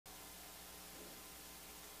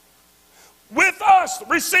must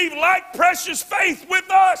receive like precious faith with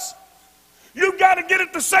us. You've got to get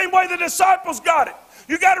it the same way the disciples got it.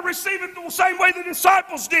 You got to receive it the same way the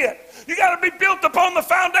disciples did. You got to be built upon the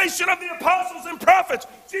foundation of the apostles and prophets.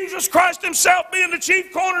 Jesus Christ himself being the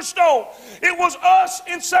chief cornerstone. It was us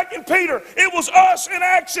in 2 Peter. It was us in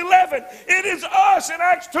Acts 11. It is us in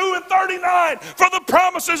Acts 2 and 39. For the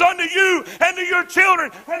promises unto you and to your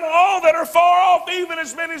children and to all that are far off, even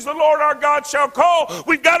as many as the Lord our God shall call.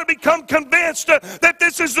 We've got to become convinced that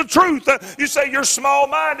this is the truth. You say you're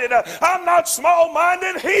small-minded. I'm not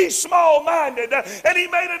small-minded. He's small-minded. And he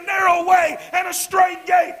made a narrow way and a straight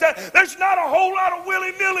gate. There's not a whole lot of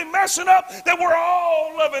willy-nilly messing up, that we're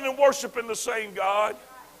all loving and worshiping the same God.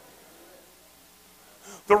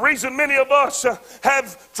 The reason many of us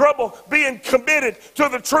have trouble being committed to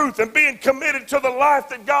the truth and being committed to the life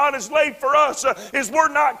that God has laid for us is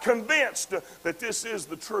we're not convinced that this is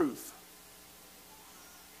the truth.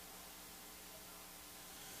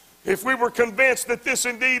 If we were convinced that this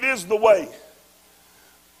indeed is the way,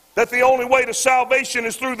 that the only way to salvation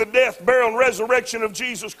is through the death, burial, and resurrection of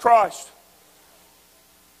Jesus Christ,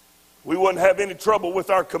 we wouldn't have any trouble with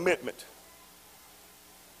our commitment.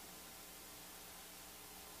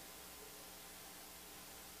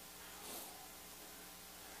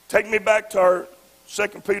 Take me back to our 2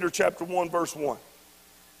 Peter chapter 1, verse 1.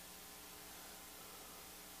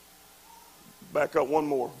 Back up one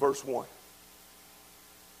more, verse 1.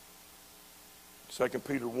 2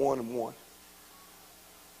 Peter 1 and 1.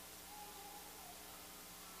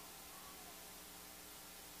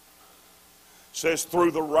 Says, through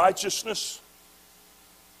the righteousness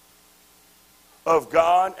of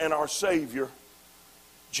God and our Savior,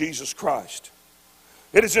 Jesus Christ.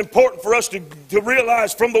 It is important for us to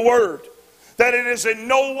realize from the Word that it is in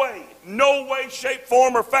no way, shape,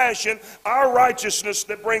 form, or fashion our righteousness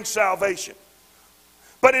that brings salvation.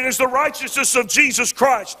 But it is the righteousness of Jesus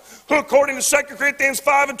Christ, who according to 2 Corinthians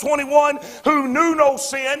 5 and 21, who knew no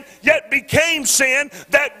sin, yet became sin,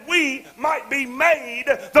 that we might be made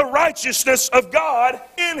the righteousness of God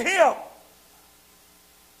in Him.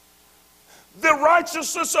 The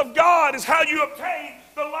righteousness of God is how you obtain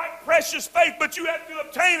the like precious faith, but you have to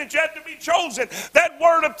obtain it. You have to be chosen. That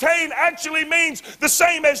word obtain actually means the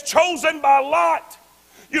same as chosen by lot.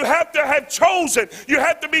 You have to have chosen. You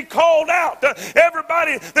have to be called out.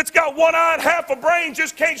 Everybody that's got one eye and half a brain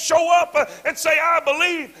just can't show up and say, I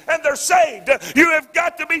believe, and they're saved. You have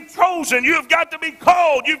got to be chosen. You have got to be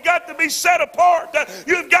called. You've got to be set apart.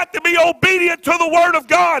 You've got to be obedient to the Word of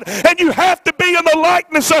God. And you have to be in the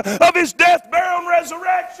likeness of His death, burial, and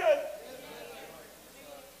resurrection.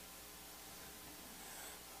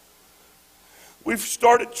 We've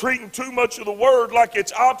started treating too much of the Word like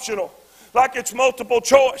it's optional, like it's multiple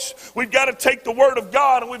choice. We've got to take the Word of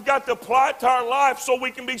God and we've got to apply it to our life so we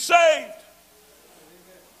can be saved.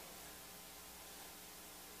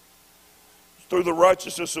 Through the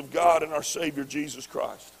righteousness of God and our Savior Jesus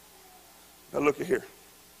Christ. Now look at here.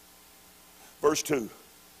 Verse 2.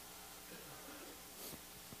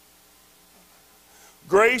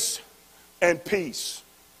 Grace and peace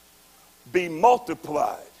be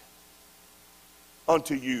multiplied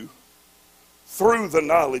unto you through the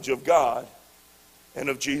knowledge of God and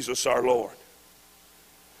of Jesus our Lord.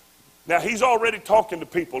 Now he's already talking to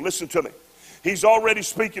people. Listen to me. He's already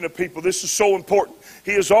speaking to people. This is so important.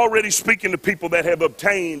 He is already speaking to people that have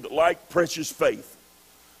obtained like precious faith.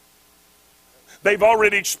 They've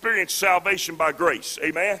already experienced salvation by grace.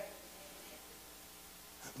 Amen?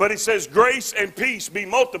 But he says, grace and peace be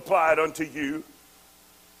multiplied unto you.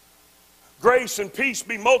 Grace and peace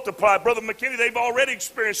be multiplied. Brother McKinney, they've already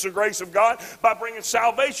experienced the grace of God by bringing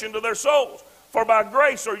salvation to their souls. For by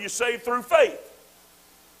grace are you saved through faith.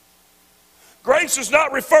 Grace is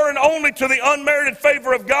not referring only to the unmerited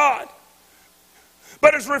favor of God,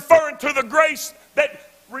 but is referring to the grace that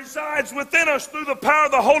resides within us through the power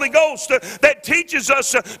of the Holy Ghost that teaches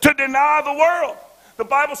us to deny the world. The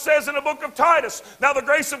Bible says in the book of Titus, now the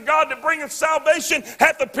grace of God that bringeth salvation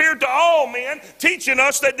hath appeared to all men, teaching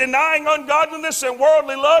us that denying ungodliness and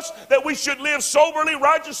worldly lust, that we should live soberly,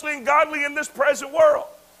 righteously, and godly in this present world.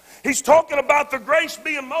 He's talking about the grace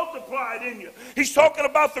being multiplied in you. He's talking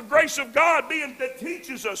about the grace of God that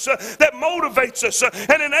teaches us, that motivates us,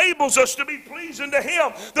 and enables us to be pleasing to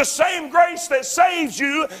Him. The same grace that saves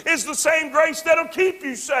you is the same grace that'll keep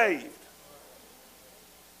you saved.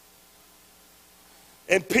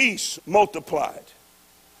 And peace multiplied.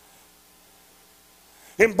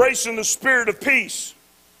 Embracing the spirit of peace.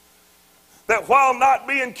 That while not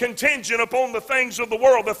being contingent upon the things of the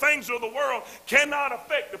world cannot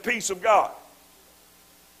affect the peace of God.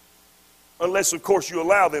 Unless, of course, you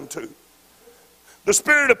allow them to. The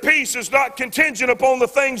spirit of peace is not contingent upon the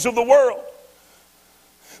things of the world,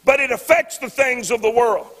 but it affects the things of the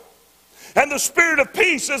world. And the spirit of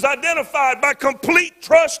peace is identified by complete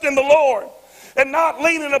trust in the Lord and not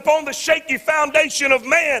leaning upon the shaky foundation of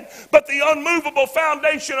man, but the unmovable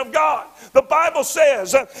foundation of God. The Bible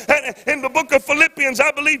says in the book of Philippians,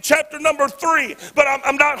 I believe chapter number 3, but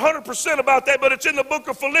I'm not 100% about that, but it's in the book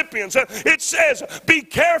of Philippians. It says, be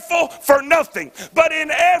careful for nothing, but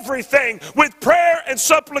in everything with prayer and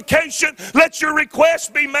supplication, let your requests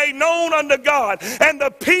be made known unto God. And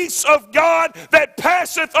the peace of God that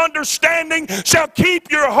passeth understanding shall keep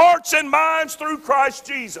your hearts and minds through Christ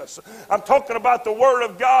Jesus. I'm talking about the Word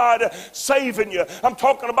of God saving you. I'm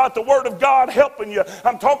talking about the Word of God helping you.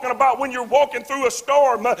 I'm talking about when you're walking through a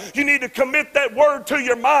storm, you need to commit that Word to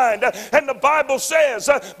your mind. And the Bible says,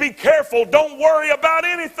 be careful, don't worry about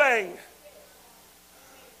anything,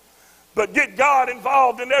 but get God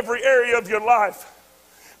involved in every area of your life.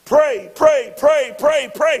 Pray, pray, pray,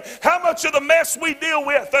 pray, pray. How much of the mess we deal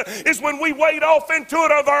with is when we wade off into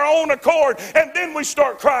it of our own accord, and then we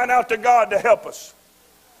start crying out to God to help us.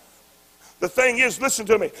 The thing is, listen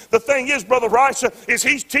to me, the thing is, Brother Rice, is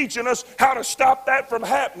he's teaching us how to stop that from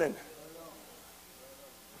happening.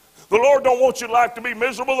 The Lord don't want your life to be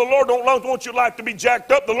miserable. The Lord don't want your life to be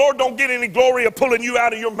jacked up. The Lord don't get any glory of pulling you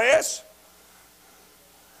out of your mess.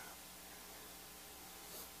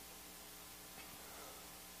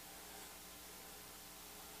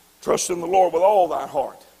 Trust in the Lord with all thy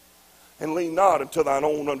heart, and lean not unto thine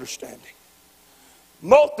own understanding.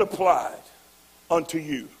 Multiplied unto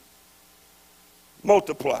you.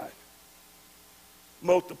 Multiplied.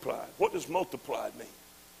 Multiplied. What does multiplied mean?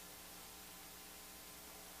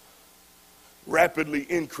 Rapidly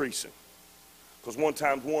increasing. Because 1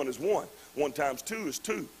 times 1 is 1. 1 times 2 is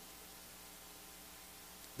 2.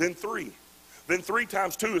 Then 3. Then 3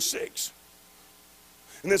 times 2 is 6.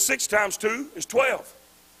 And then 6 times 2 is 12.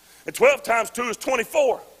 And 12 times 2 is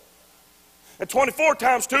 24. And 24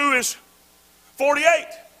 times 2 is 48.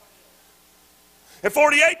 And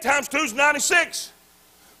 48 times 2 is 96.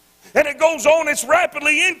 And it goes on, it's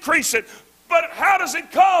rapidly increasing. But how does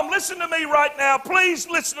it come? Listen to me right now. Please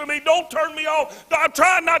listen to me. Don't turn me off. I'm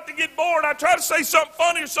trying not to get bored. I try to say something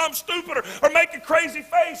funny or something stupid or make a crazy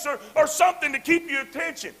face or something to keep your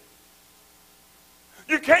attention.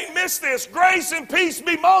 You can't miss this. Grace and peace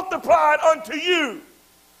be multiplied unto you.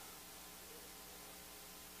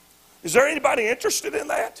 Is there anybody interested in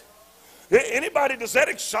that? Anybody? Does that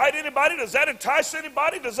excite anybody? Does that entice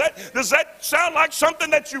anybody? Does that sound like something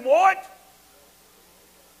that you want?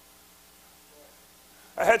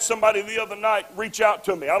 I had somebody the other night reach out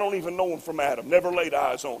to me. I don't even know him from Adam. Never laid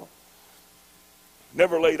eyes on him.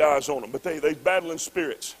 Never laid eyes on them. But they battling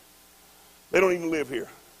spirits. They don't even live here.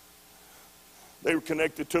 They were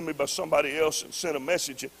connected to me by somebody else and sent a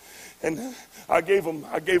message. And I gave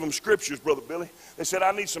them scriptures, Brother Billy. They said,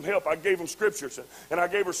 I need some help. I gave them scriptures. And I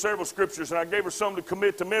gave her several scriptures. And I gave her some to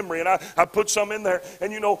commit to memory. And I put some in there.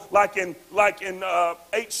 And you know, like in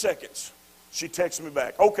 8 seconds, she texted me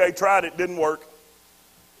back. Okay, tried it. Didn't work.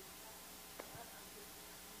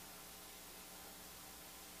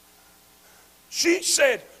 She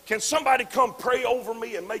said, can somebody come pray over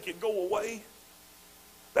me and make it go away?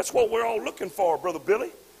 That's what we're all looking for, Brother Billy.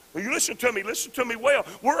 Well, you listen to me well.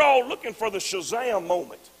 We're all looking for the Shazam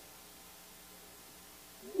moment.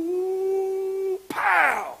 Ooh,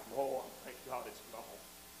 pow! Oh, thank God it's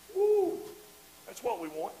gone. Ooh, that's what we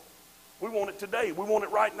want. We want it today. We want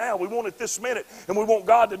it right now. We want it this minute, and we want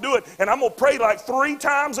God to do it. And I'm going to pray like 3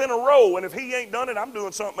 times in a row, and if he ain't done it, I'm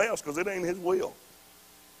doing something else because it ain't his will.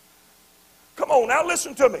 Come on, now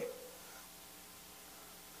listen to me.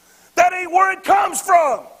 That ain't where it comes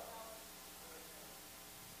from.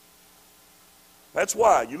 That's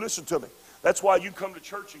why, you listen to me, that's why you come to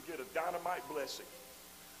church and get a dynamite blessing.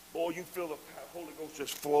 Boy, you feel the Holy Ghost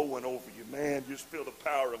just flowing over you, man. You just feel the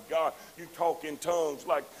power of God. You talk in tongues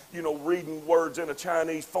like, you know, reading words in a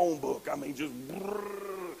Chinese phone book. I mean, just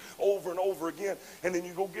over and over again. And then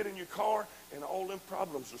you go get in your car, and all them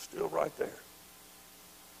problems are still right there.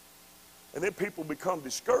 And then people become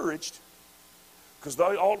discouraged because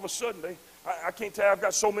all of a sudden I can't tell you, I've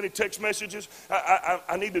got so many text messages.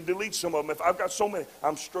 I need to delete some of them. If I've got so many,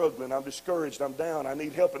 I'm struggling, I'm discouraged, I'm down, I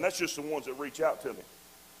need help. And that's just the ones that reach out to me.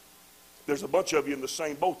 There's a bunch of you in the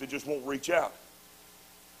same boat that just won't reach out.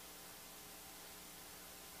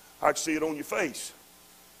 I can see it on your face.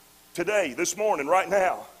 Today, this morning, right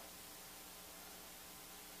now.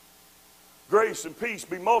 Grace and peace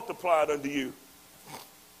be multiplied unto you.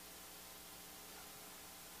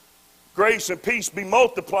 Grace and peace be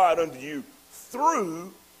multiplied unto you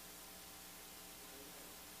through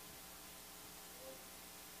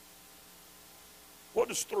What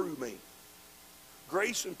does through mean?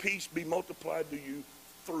 Grace and peace be multiplied to you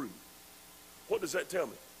through. What does that tell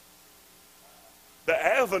me? The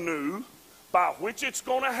avenue by which it's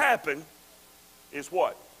going to happen is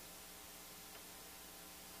what?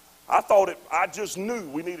 I just knew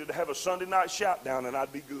we needed to have a Sunday night shout down and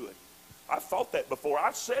I'd be good. I've thought that before.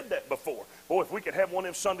 I've said that before. Boy, if we could have one of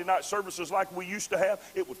them Sunday night services like we used to have,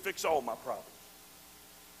 it would fix all my problems.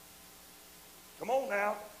 Come on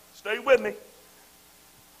now. Stay with me.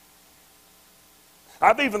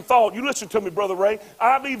 I've even thought, you listen to me, Brother Ray,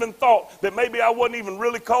 I've even thought that maybe I wasn't even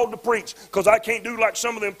really called to preach because I can't do like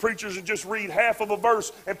some of them preachers and just read half of a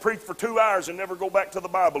verse and preach for 2 hours and never go back to the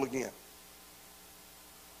Bible again.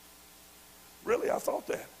 Really, I thought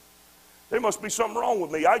that. There must be something wrong with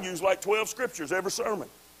me. I use like 12 scriptures every sermon.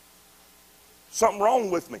 Something wrong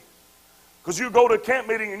with me. Because you go to a camp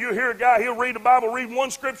meeting and you hear a guy, he'll read the Bible, read one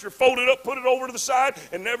scripture, fold it up, put it over to the side,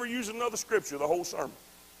 and never use another scripture the whole sermon.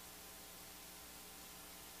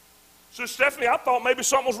 So Stephanie, I thought maybe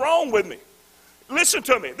something was wrong with me. Listen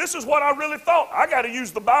to me. This is what I really thought. I got to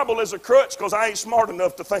use the Bible as a crutch because I ain't smart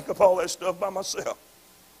enough to think up all that stuff by myself.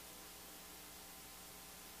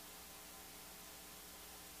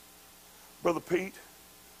 Brother Pete,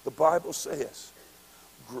 the Bible says,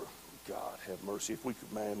 God have mercy. If we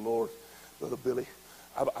could, man, Lord, Brother Billy,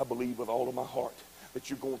 I believe with all of my heart that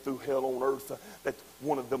you're going through hell on earth, that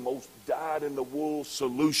one of the most dyed-in-the-wool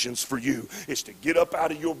solutions for you is to get up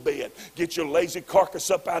out of your bed, get your lazy carcass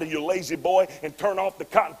up out of your lazy boy, and turn off the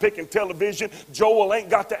cotton-picking television. Joel ain't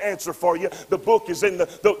got the answer for you. The book is in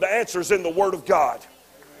the answer is in the Word of God.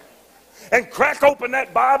 And crack open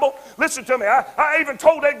that Bible. Listen to me. I even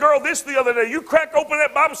told that girl this the other day. You crack open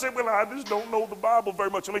that Bible and say, well, I just don't know the Bible very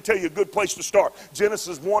much. Let me tell you a good place to start.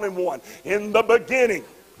 Genesis 1:1. In the beginning,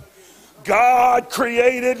 God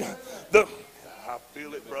created the... I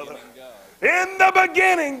feel it, brother. In the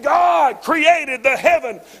beginning, God created the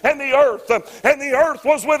heaven and the earth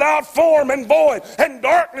was without form and void, and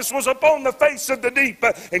darkness was upon the face of the deep.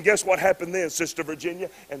 And guess what happened then, Sister Virginia?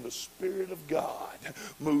 And the Spirit of God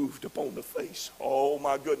moved upon the face. Oh,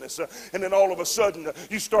 my goodness. And then all of a sudden,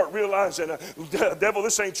 you start realizing, devil,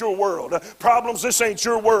 this ain't your world. Problems, this ain't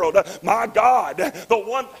your world. My God, the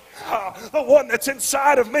one that's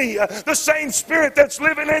inside of me, the same Spirit that's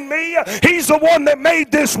living in me, He's the one that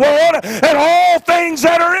made this world and all things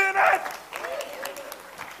that are in it.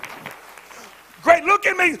 Great, look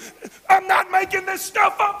at me. I'm not making this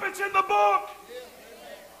stuff up. It's in the book.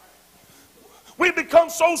 We become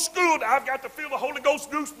so schooled. I've got to feel the Holy Ghost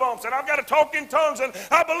goosebumps, and I've got to talk in tongues, and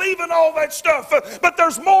I believe in all that stuff. But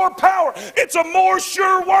there's more power. It's a more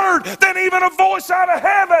sure word than even a voice out of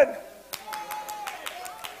heaven.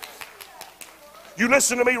 You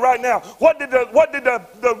listen to me right now. What did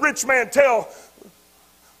the rich man tell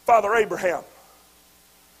Father Abraham?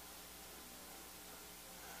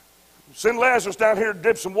 Send Lazarus down here to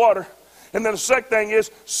dip some water. And then the second thing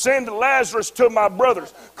is, send Lazarus to my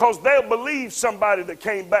brothers, because they'll believe somebody that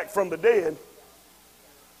came back from the dead.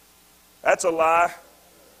 That's a lie.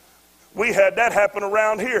 We had that happen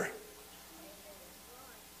around here.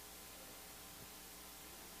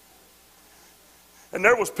 And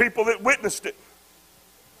there was people that witnessed it.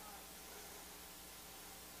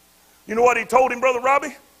 You know what he told him, Brother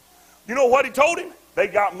Robbie? You know what he told him? They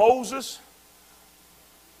got Moses.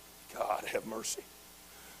 God have mercy.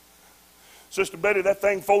 Sister Betty, that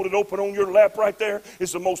thing folded open on your lap right there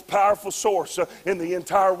is the most powerful source in the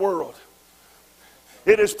entire world.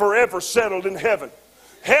 It is forever settled in heaven.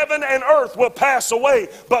 Heaven and earth will pass away,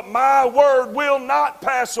 but my word will not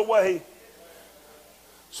pass away.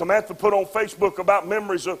 Samantha put on Facebook about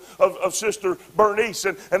memories of Sister Bernice,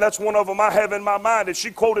 and that's one of them I have in my mind. And she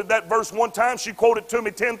quoted that verse one time. She quoted it to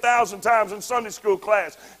me 10,000 times in Sunday school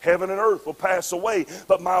class. Heaven and earth will pass away,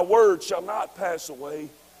 but my word shall not pass away.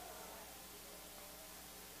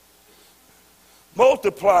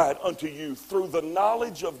 Multiplied unto you through the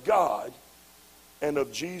knowledge of God and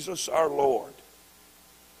of Jesus our Lord.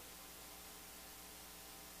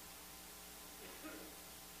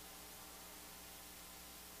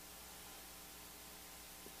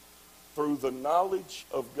 Through the knowledge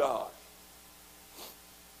of God.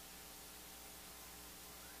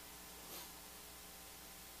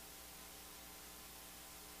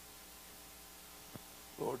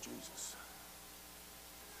 Lord Jesus.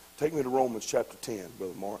 Take me to Romans chapter 10,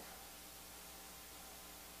 Brother Mark.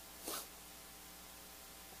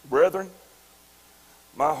 Brethren,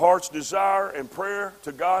 my heart's desire and prayer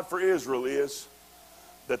to God for Israel is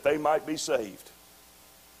that they might be saved.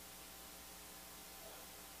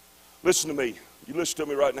 Listen to me. You listen to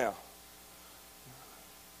me right now.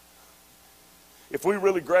 If we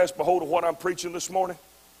really grasp a hold of what I'm preaching this morning,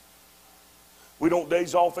 we don't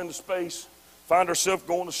daze off into space, find ourselves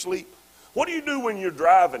going to sleep. What do you do when you're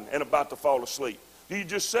driving and about to fall asleep? Do you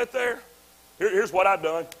just sit there? Here's what I've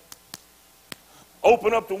done.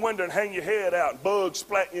 Open up the window and hang your head out, and bugs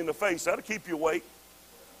splatting you in the face. That'll keep you awake.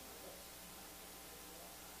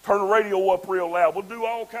 Turn the radio up real loud. We'll do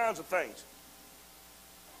all kinds of things.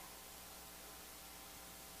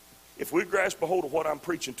 If we grasp a hold of what I'm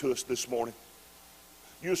preaching to us this morning,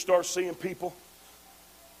 you'll start seeing people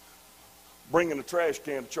bringing a trash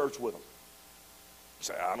can to church with them. You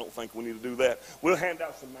say, I don't think we need to do that. We'll hand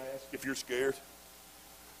out some masks if you're scared.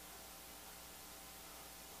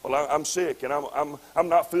 Well, I'm sick and I'm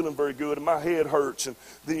not feeling very good and my head hurts and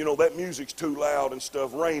that music's too loud and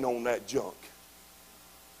stuff. Rain on that junk.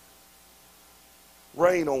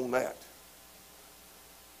 Rain on that.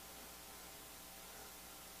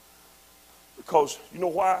 Because you know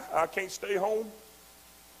why I can't stay home?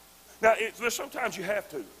 Now, there's sometimes you have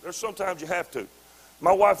to. There's sometimes you have to.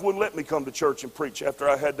 My wife wouldn't let me come to church and preach after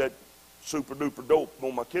I had that super duper dope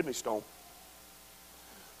on my kidney stone.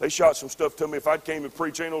 They shot some stuff to me. If I came and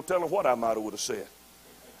preach, ain't no telling what I might have would have said.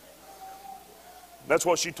 That's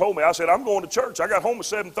what she told me. I said, I'm going to church. I got home at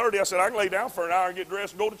 7:30. I said, I can lay down for an hour and get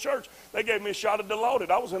dressed and go to church. They gave me a shot of Dilaudid.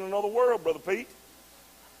 I was in another world, Brother Pete.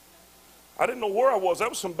 I didn't know where I was. That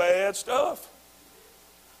was some bad stuff.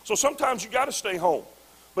 So sometimes you got to stay home.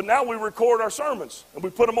 But now we record our sermons and we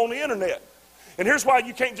put them on the internet. And here's why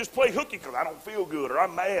you can't just play hooky because I don't feel good or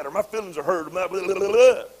I'm mad or my feelings are hurt. Blah, blah, blah, blah,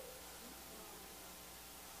 blah.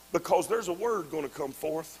 Because there's a word going to come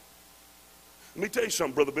forth. Let me tell you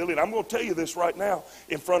something, Brother Billy, and I'm going to tell you this right now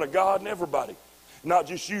in front of God and everybody. Not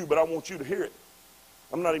just you, but I want you to hear it.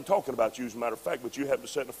 I'm not even talking about you as a matter of fact, but you happen to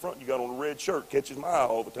sit in the front, you got on a red shirt, catches my eye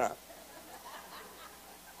all the time.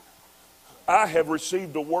 I have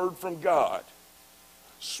received a word from God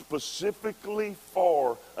specifically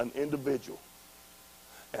for an individual.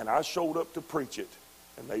 And I showed up to preach it,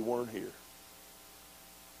 and they weren't here.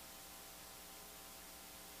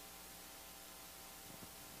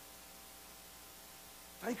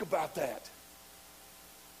 Think about that.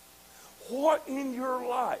 What in your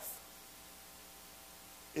life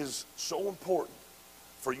is so important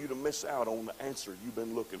for you to miss out on the answer you've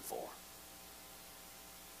been looking for?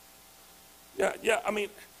 Yeah, I mean,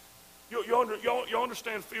 you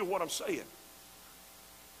understand and feel what I'm saying.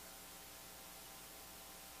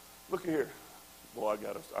 Look here. Boy,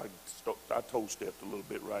 I toe-stepped a little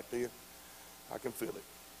bit right there. I can feel it.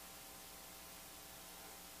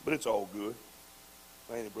 But it's all good.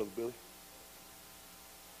 Ain't it, Brother Billy?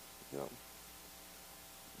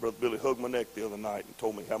 Brother Billy hugged my neck the other night and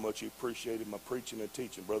told me how much he appreciated my preaching and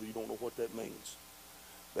teaching. Brother, you don't know what that means.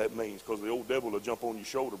 That means, because the old devil will jump on your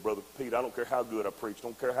shoulder, Brother Pete. I don't care how good I preach.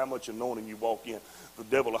 Don't care how much anointing you walk in. The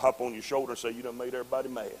devil will hop on your shoulder and say, you done made everybody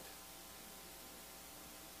mad.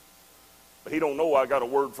 But he don't know I got a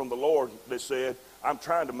word from the Lord that said, I'm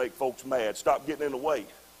trying to make folks mad. Stop getting in the way.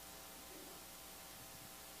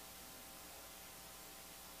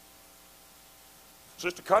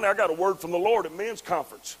 Sister Connie, I got a word from the Lord at men's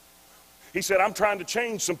conference. He said, I'm trying to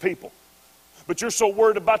change some people. But you're so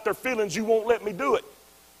worried about their feelings, you won't let me do it.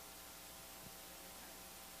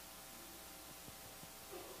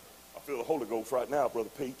 I feel the Holy Ghost right now, Brother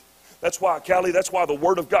Pete. That's why, Callie, that's why the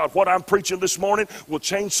Word of God, what I'm preaching this morning, will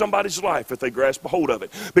change somebody's life if they grasp a hold of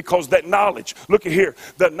it. Because that knowledge, look at here,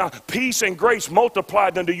 that peace and grace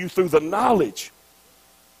multiplied unto you through the knowledge.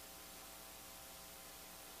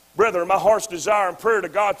 Brethren, my heart's desire and prayer to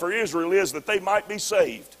God for Israel is that they might be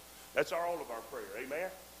saved. That's all of our prayer, amen?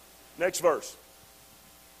 Next verse.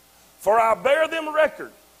 For I bear them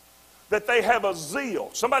record that they have a zeal.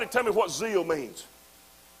 Somebody tell me what zeal means.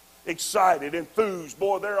 Excited, enthused.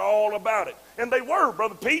 Boy, they're all about it. And they were,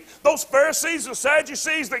 Brother Pete. Those Pharisees and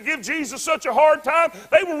Sadducees that give Jesus such a hard time,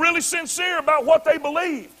 they were really sincere about what they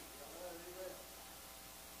believed.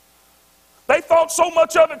 They thought so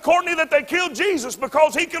much of it, Courtney, that they killed Jesus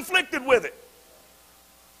because he conflicted with it.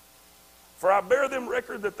 For I bear them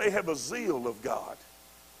record that they have a zeal of God.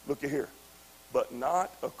 Look at here. But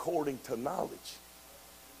not according to knowledge.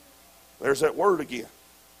 There's that word again.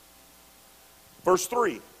 Verse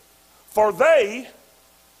 3. For they,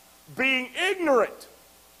 being ignorant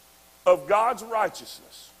of God's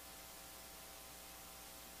righteousness.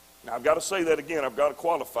 Now I've got to say that again. I've got to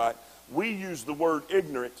qualify it. We use the word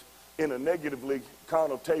ignorant in a negatively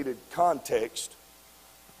connotated context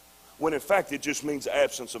when in fact it just means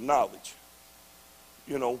absence of knowledge.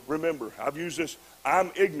 You know, remember, I've used this.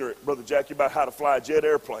 I'm ignorant, Brother Jackie, about how to fly a jet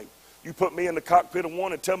airplane. You put me in the cockpit of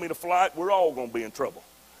one and tell me to fly it, we're all going to be in trouble.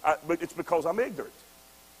 But it's because I'm ignorant.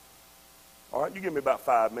 All right? You give me about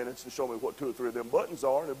 5 minutes to show me what 2 or 3 of them buttons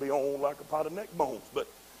are, and it'll be on like a pot of neck bones. But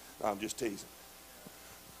I'm just teasing.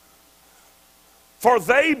 For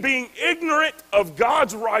they, being ignorant of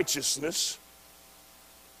God's righteousness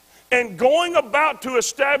and going about to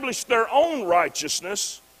establish their own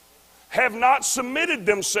righteousness, have not submitted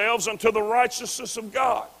themselves unto the righteousness of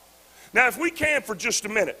God. Now, if we can for just a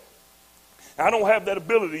minute, I don't have that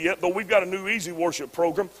ability yet, though we've got a new easy worship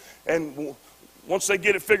program, and once they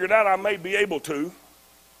get it figured out, I may be able to.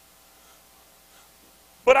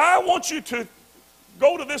 But I want you to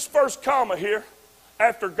go to this first comma here,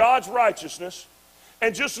 after God's righteousness,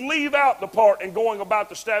 and just leave out the part and going about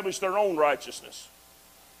to establish their own righteousness.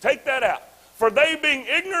 Take that out. For they, being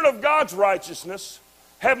ignorant of God's righteousness,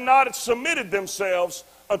 have not submitted themselves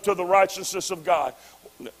unto the righteousness of God.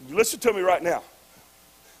 Listen to me right now.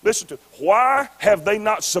 Listen to me. Why have they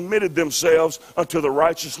not submitted themselves unto the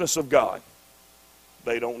righteousness of God?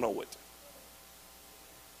 They don't know it.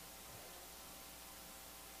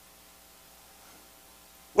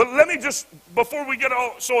 Well, let me just, before we get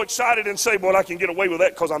all so excited and say, well, I can get away with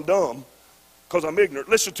that because I'm dumb, because I'm ignorant.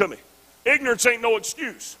 Listen to me. Ignorance ain't no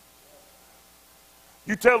excuse.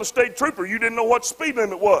 You tell the state trooper you didn't know what speed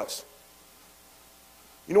limit was.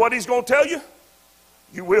 You know what he's going to tell you?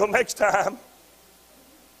 You will next time.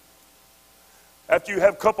 After you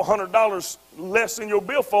have a couple $100 less in your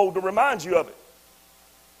billfold to remind you of it.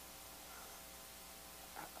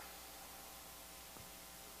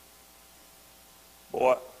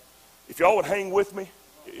 Boy, if y'all would hang with me,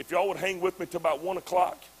 to about 1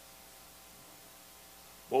 o'clock,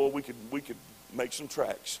 boy, we could make some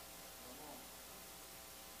tracks.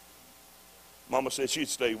 Mama said she'd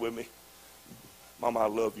stay with me. Mama, I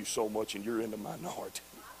love you so much, and you're in the minority.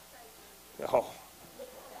 Oh.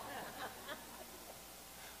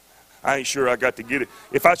 I ain't sure I got to get it.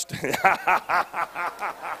 If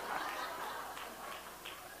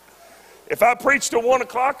I preach till 1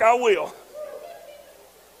 o'clock, I will.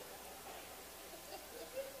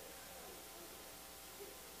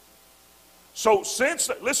 So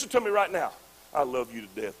listen to me right now. I love you to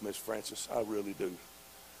death, Miss Francis. I really do.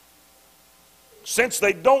 Since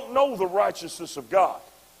they don't know the righteousness of God,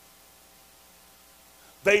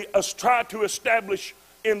 they try to establish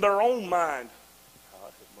in their own mind.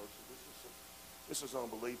 God have mercy. This is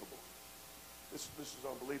unbelievable. This is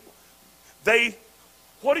unbelievable.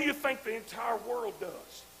 What do you think the entire world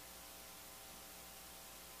does?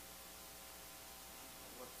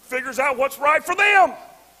 Figures out what's right for them.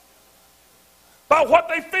 About what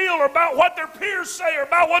they feel, or about what their peers say, or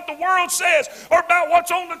about what the world says, or about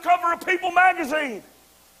what's on the cover of People magazine,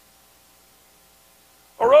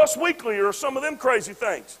 or Us Weekly, or some of them crazy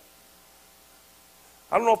things.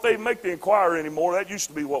 I don't know if they make the Inquirer anymore. That used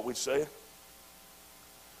to be what we said.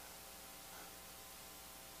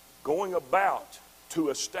 Going about to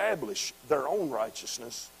establish their own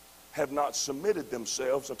righteousness, have not submitted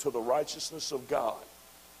themselves unto the righteousness of God.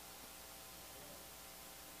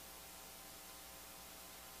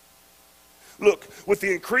 Look, with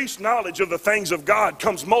the increased knowledge of the things of God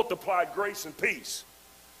comes multiplied grace and peace.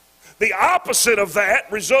 The opposite of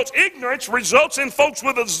that ignorance results in folks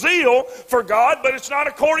with a zeal for God, but it's not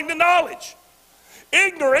according to knowledge.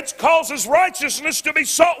 Ignorance causes righteousness to be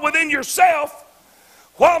sought within yourself,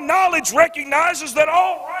 while knowledge recognizes that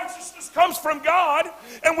all righteousness comes from God,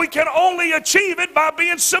 and we can only achieve it by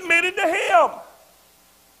being submitted to Him.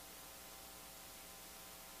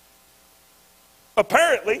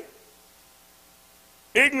 Apparently,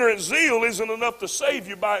 ignorant zeal isn't enough to save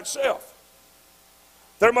you by itself.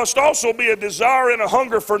 There must also be a desire and a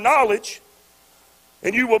hunger for knowledge,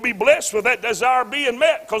 and you will be blessed with that desire being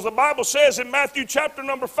met, because the Bible says in Matthew chapter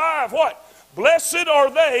number 5, what? Blessed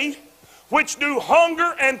are they which do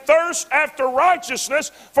hunger and thirst after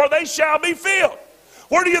righteousness, for they shall be filled.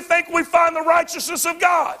 Where do you think we find the righteousness of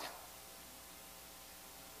God?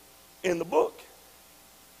 In the book.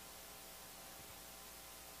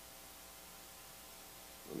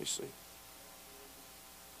 Let me see.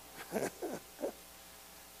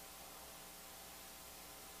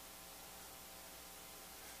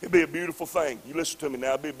 It'd be a beautiful thing. You listen to me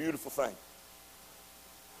now. It'd be a beautiful thing.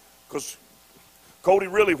 Because, Cody,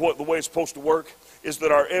 really the way it's supposed to work is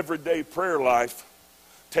that our everyday prayer life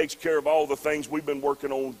takes care of all the things we've been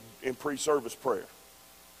working on in pre-service prayer.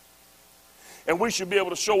 And we should be able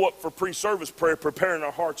to show up for pre-service prayer preparing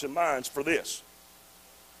our hearts and minds for this.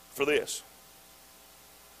 For this.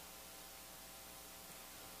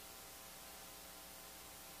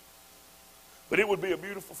 But it would be a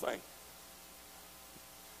beautiful thing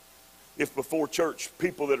If before church,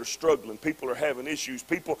 people that are struggling, people are having issues,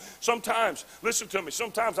 people, sometimes, listen to me,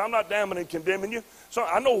 sometimes I'm not damning and condemning you. So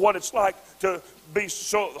I know what it's like to be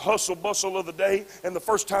so hustle bustle of the day, and the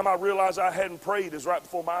first time I realized I hadn't prayed is right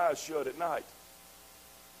before my eyes shut at night.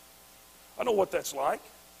 I know what that's like.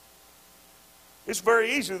 It's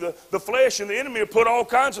very easy. The flesh and the enemy will put all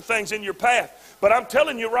kinds of things in your path. But I'm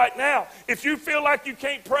telling you right now, if you feel like you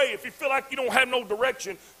can't pray, if you feel like you don't have no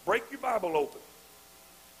direction, break your Bible open.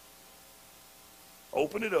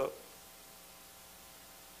 Open it up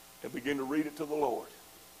and begin to read it to the Lord.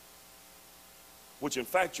 Which in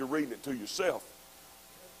fact you're reading it to yourself.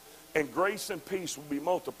 And grace and peace will be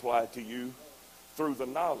multiplied to you through the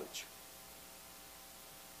knowledge.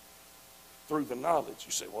 Through the knowledge.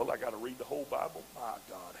 You say, well, I got to read the whole Bible. My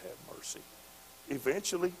God, have mercy.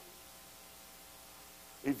 Eventually.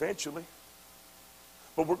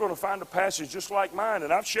 But we're going to find a passage just like mine,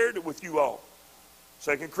 and I've shared it with you all.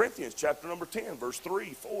 2 Corinthians chapter number 10, verse 3,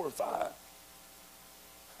 4, and 5.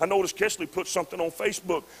 I noticed Kesley put something on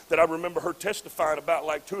Facebook that I remember her testifying about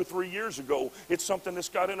like 2 or 3 years ago. It's something that's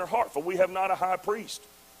got in her heart. For we have not a high priest,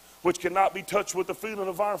 which cannot be touched with the feeling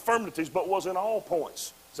of our infirmities, but was in all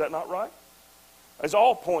points. Is that not right? As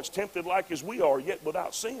all points tempted like as we are, yet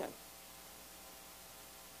without sin.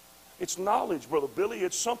 It's knowledge, Brother Billy.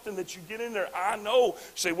 It's something that you get in there. I know.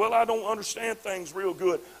 Say, well, I don't understand things real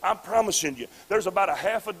good. I'm promising you, there's about a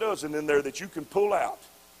half a dozen in there that you can pull out.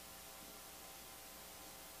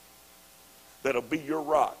 That'll be your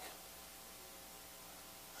rock.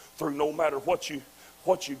 Through no matter what you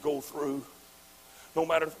go through, no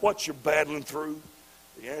matter what you're battling through,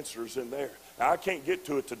 the answer is in there. Now, I can't get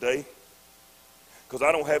to it today because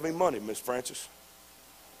I don't have any money, Miss Francis.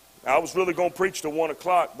 I was really going to preach till 1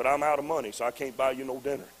 o'clock, but I'm out of money, so I can't buy you no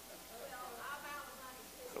dinner.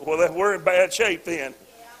 Well, we're in bad shape then.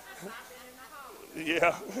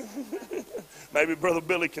 Yeah. Maybe Brother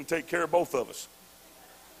Billy can take care of both of us.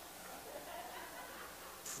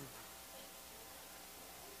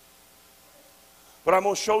 But I'm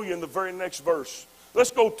going to show you in the very next verse.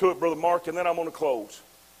 Let's go to it, Brother Mark, and then I'm going to close.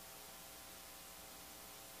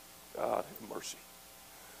 God have mercy.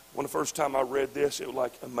 When the first time I read this, it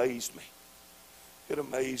like amazed me. It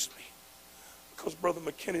amazed me. Because, Brother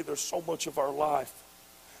McKinney, there's so much of our life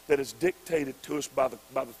that is dictated to us by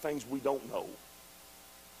the things we don't know.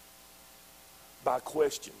 By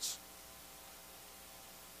questions.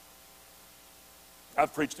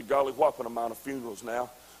 I've preached a golly whopping amount of funerals now.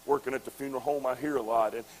 Working at the funeral home, I hear a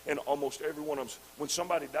lot. And almost every one of them, when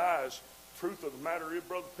somebody dies, truth of the matter is,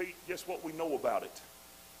 Brother Pete, guess what we know about it?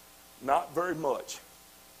 Not very much.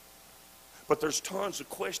 But there's tons of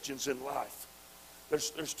questions in life.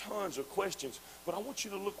 There's tons of questions. But I want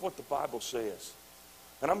you to look what the Bible says.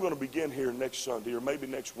 And I'm going to begin here next Sunday, or maybe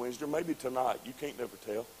next Wednesday, or maybe tonight. You can't never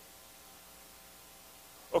tell.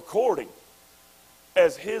 According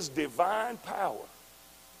as his divine power,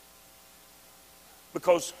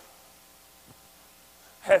 because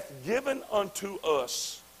hath given unto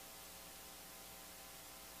us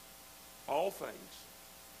all things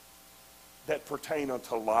that pertain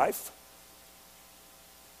unto life.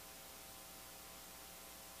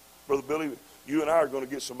 Brother Billy, you and I are going to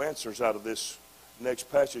get some answers out of this next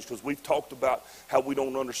passage, because we've talked about how we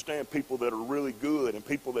don't understand people that are really good and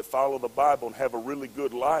people that follow the Bible and have a really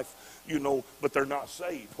good life, you know, but they're not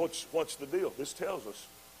saved. What's the deal? This tells us.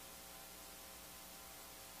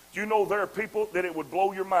 You know, there are people that it would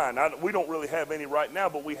blow your mind. We don't really have any right now,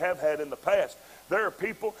 but we have had in the past. There are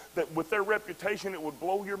people that with their reputation, it would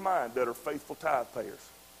blow your mind, that are faithful tithe payers,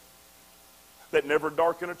 that never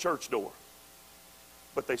darken a church door,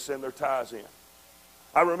 but they send their tithes in.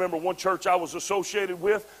 I remember one church I was associated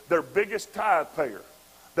with, their biggest tithe payer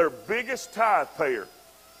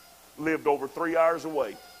lived over 3 hours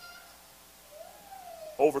away.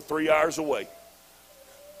 Over 3 hours away.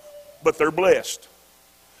 But they're blessed.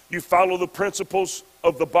 You follow the principles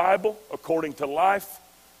of the Bible according to life,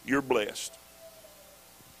 you're blessed.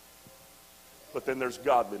 But then there's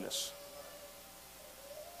godliness.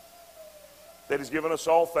 That has given us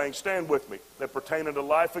all things, stand with me, that pertain unto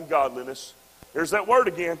life and godliness. Here's that word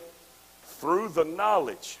again. Through the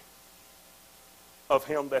knowledge of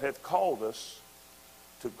him that hath called us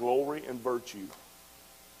to glory and virtue.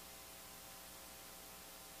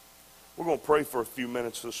 We're going to pray for a few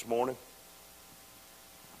minutes this morning.